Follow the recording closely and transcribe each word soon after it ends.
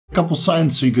Couple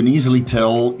signs so you can easily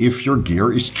tell if your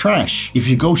gear is trash. If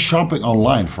you go shopping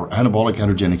online for anabolic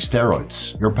androgenic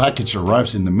steroids, your package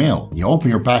arrives in the mail. You open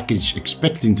your package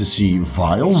expecting to see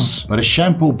vials, but a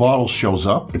shampoo bottle shows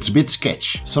up. It's a bit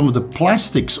sketch. Some of the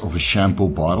plastics of a shampoo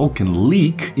bottle can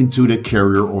leak into the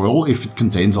carrier oil if it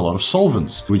contains a lot of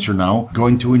solvents, which you're now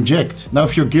going to inject. Now,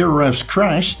 if your gear arrives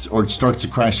crashed, or it starts to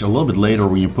crash a little bit later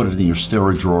when you put it in your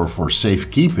steroid drawer for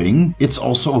safekeeping, it's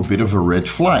also a bit of a red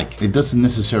flag. It doesn't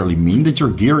necessarily mean that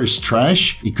your gear is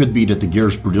trash. It could be that the gear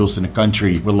is produced in a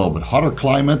country with a little bit hotter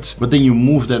climate, but then you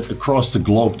move that across the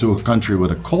globe to a country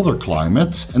with a colder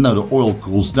climate, and now the oil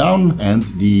cools down and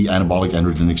the anabolic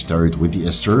androgenic steroid with the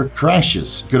ester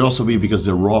crashes. It could also be because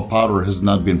the raw powder has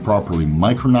not been properly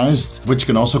micronized, which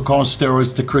can also cause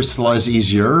steroids to crystallize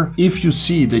easier. If you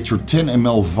see that your 10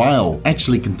 ml vial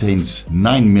actually contains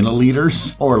 9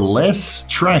 milliliters or less,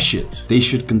 trash it. They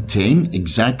should contain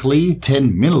exactly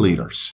 10 milliliters.